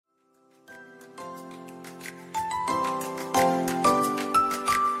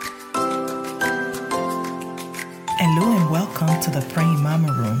to the Praying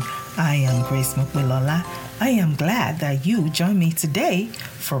Mama Room. I am Grace Mopelola. I am glad that you join me today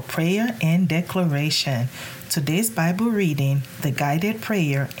for prayer and declaration. Today's Bible reading, the guided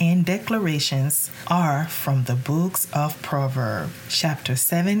prayer and declarations are from the books of Proverbs, chapter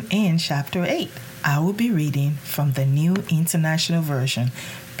 7 and chapter 8. I will be reading from the New International Version.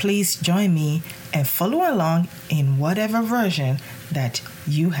 Please join me and follow along in whatever version that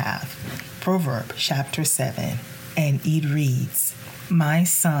you have. Proverbs chapter 7, and it reads, "My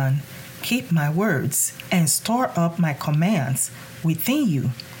son, keep my words and store up my commands within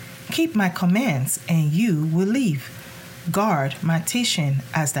you. Keep my commands and you will live. Guard my teaching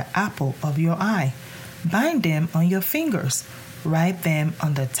as the apple of your eye. Bind them on your fingers. Write them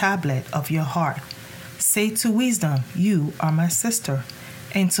on the tablet of your heart. Say to wisdom, you are my sister,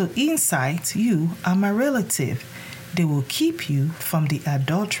 and to insight, you are my relative. They will keep you from the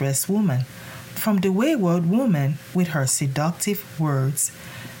adulterous woman, from the wayward woman with her seductive words.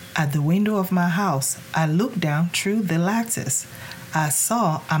 At the window of my house, I looked down through the lattice. I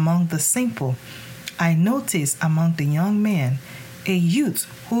saw among the simple, I noticed among the young men, a youth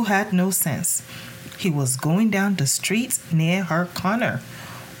who had no sense. He was going down the street near her corner,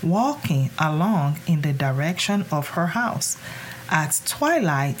 walking along in the direction of her house. At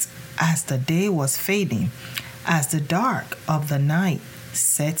twilight, as the day was fading, as the dark of the night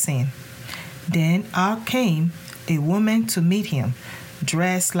sets in. Then out came a woman to meet him,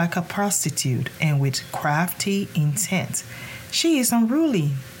 dressed like a prostitute and with crafty intent. She is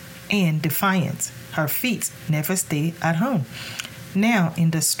unruly and defiant. Her feet never stay at home. Now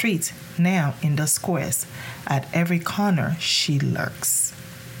in the streets, now in the squares, at every corner she lurks.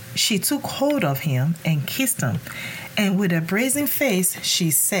 She took hold of him and kissed him, and with a brazen face she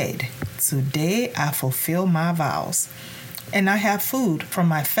said, "Today I fulfill my vows, and I have food from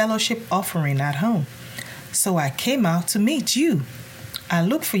my fellowship offering at home. So I came out to meet you. I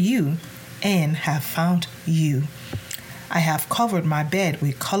looked for you and have found you. I have covered my bed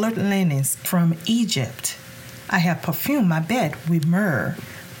with colored linens from Egypt. I have perfumed my bed with myrrh,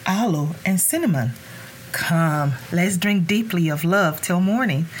 aloe, and cinnamon. Come, let's drink deeply of love till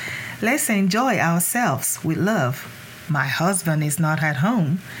morning. Let's enjoy ourselves with love. My husband is not at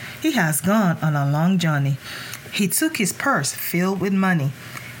home. He has gone on a long journey. He took his purse filled with money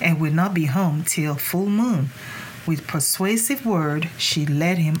and will not be home till full moon." With persuasive word, she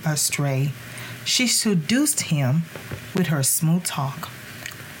led him astray. She seduced him with her smooth talk.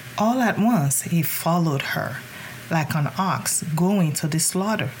 All at once he followed her, like an ox going to the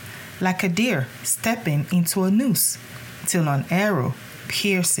slaughter, like a deer stepping into a noose, till an arrow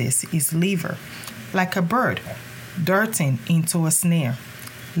pierces his liver, like a bird darting into a snare,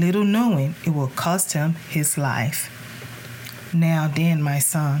 little knowing it will cost him his life. Now then, my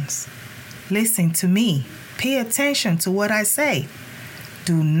sons, listen to me. Pay attention to what I say.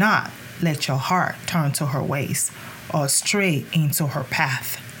 Do not let your heart turn to her ways or stray into her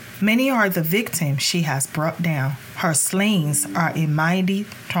path. Many are the victims she has brought down. Her slayings are a mighty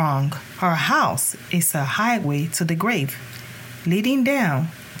throng. Her house is a highway to the grave, leading down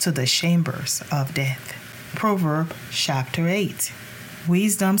to the chambers of death. Proverbs chapter 8.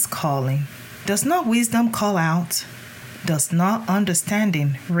 Wisdom's calling. Does not wisdom call out? Does not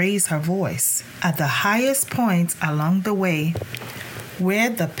understanding raise her voice? At the highest point along the way, where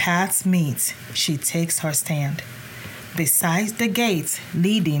the paths meet, she takes her stand. Beside the gates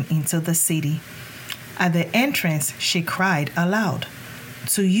leading into the city, at the entrance she cried aloud,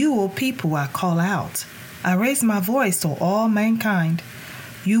 "To you, O people, I call out. I raise my voice to all mankind.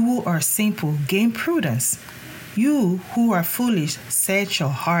 You who are simple, gain prudence. You who are foolish, set your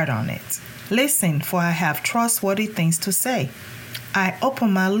heart on it. Listen, for I have trustworthy things to say. I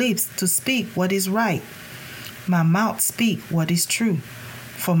open my lips to speak what is right. My mouth speak what is true.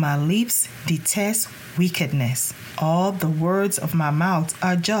 For my lips detest wickedness. All the words of my mouth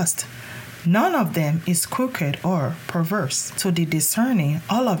are just. None of them is crooked or perverse. To the discerning,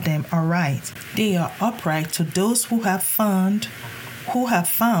 all of them are right. They are upright to those who have found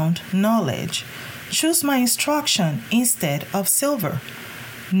knowledge. Choose my instruction instead of silver,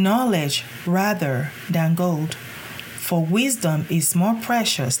 knowledge rather than gold. For wisdom is more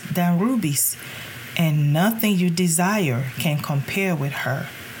precious than rubies, and nothing you desire can compare with her.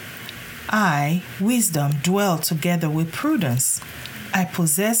 I, wisdom, dwell together with prudence. I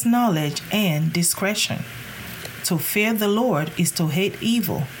possess knowledge and discretion. To fear the Lord is to hate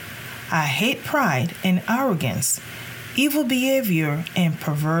evil. I hate pride and arrogance, evil behavior and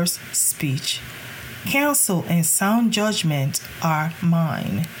perverse speech. Counsel and sound judgment are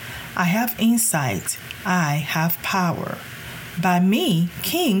mine. I have insight. I have power. By me,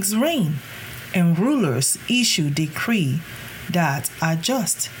 kings reign, and rulers issue decree. that are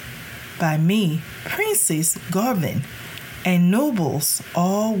just. By me princes govern, and nobles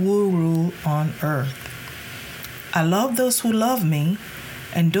all will rule on earth. I love those who love me,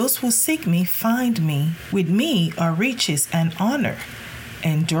 and those who seek me find me. With me are riches and honor,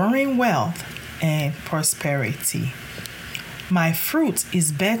 enduring wealth and prosperity. My fruit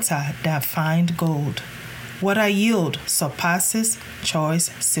is better than fine gold. What I yield surpasses choice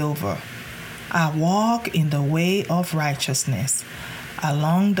silver. I walk in the way of righteousness,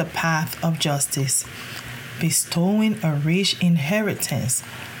 along the path of justice, bestowing a rich inheritance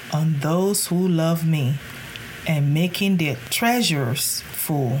on those who love me, and making their treasures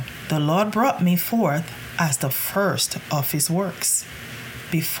full. The Lord brought me forth as the first of his works.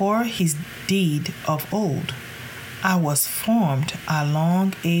 Before his deed of old, I was formed a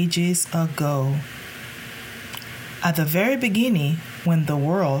long ages ago. At the very beginning, when the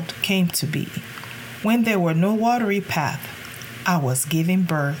world came to be, when there were no watery path, I was giving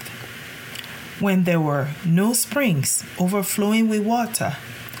birth. When there were no springs overflowing with water,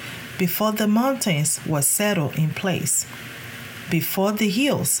 before the mountains were settled in place, before the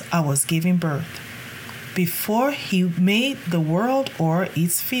hills I was giving birth, before he made the world or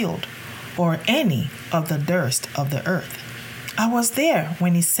its field, or any of the dust of the earth. I was there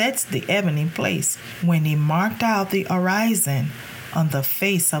when he set the heaven in place, when he marked out the horizon on the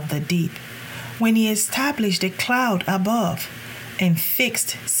face of the deep, when he established the cloud above and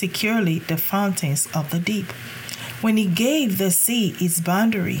fixed securely the fountains of the deep, when he gave the sea its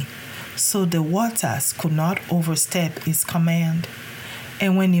boundary, so the waters could not overstep his command,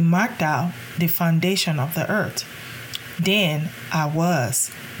 and when he marked out the foundation of the earth, then I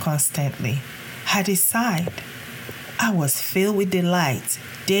was constantly at his side. I was filled with delight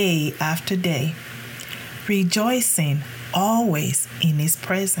day after day, rejoicing always in his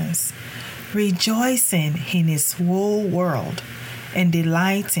presence, rejoicing in his whole world, and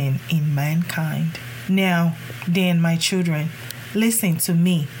delighting in mankind. Now, then, my children, listen to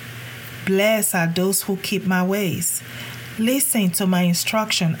me. Blessed are those who keep my ways. Listen to my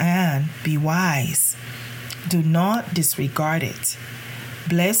instruction and be wise. Do not disregard it.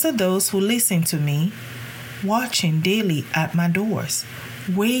 Blessed are those who listen to me, watching daily at my doors,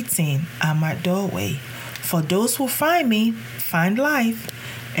 waiting at my doorway. For those who find me find life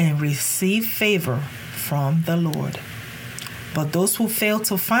and receive favor from the Lord. But those who fail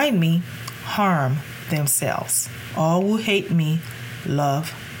to find me harm themselves. All who hate me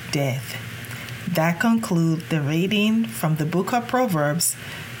love death. That concludes the reading from the book of Proverbs,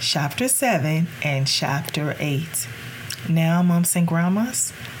 chapter 7 and chapter 8. Now, moms and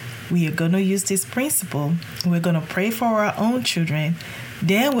grandmas, we are going to use this principle. We're going to pray for our own children.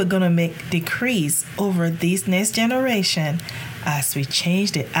 Then we're going to make decrees over this next generation as we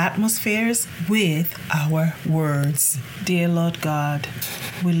change the atmospheres with our words. Dear Lord God,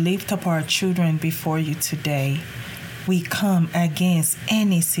 we lift up our children before you today. We come against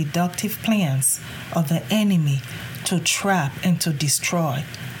any seductive plans of the enemy to trap and to destroy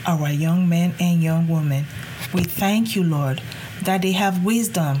our young men and young women. We thank you, Lord, that they have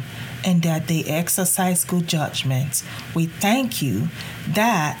wisdom and that they exercise good judgment. We thank you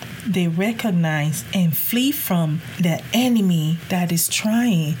that they recognize and flee from the enemy that is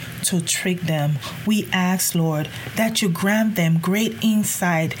trying to trick them. We ask, Lord, that you grant them great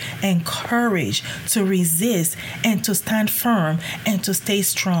insight and courage to resist and to stand firm and to stay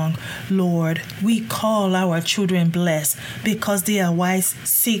strong. Lord, we call our children blessed because they are wise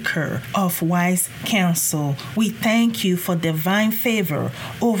seeker of wise counsel. We thank you for divine favor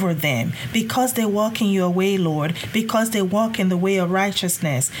over them because they walk in your way, Lord, because they walk in the way of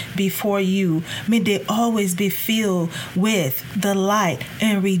righteousness before you. May they always be filled with the light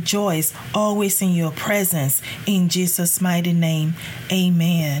and rejoice always in your presence. In Jesus' mighty name,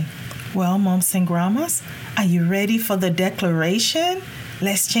 amen. Well, moms and grandmas, are you ready for the declaration?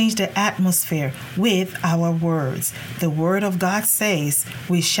 Let's change the atmosphere with our words. The word of God says,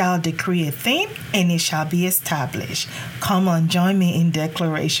 we shall decree a thing and it shall be established. Come on, join me in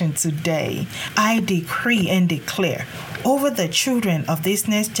declaration today. I decree and declare over the children of this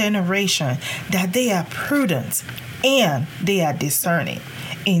next generation that they are prudent and they are discerning.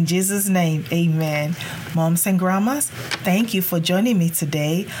 In Jesus' name, amen. Moms and grandmas, thank you for joining me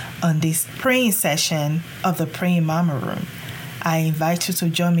today on this praying session of the Praying Mama Room. I invite you to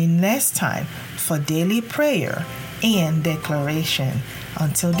join me next time for daily prayer and declaration.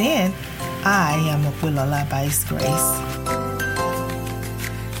 Until then, I am mopelola by His grace.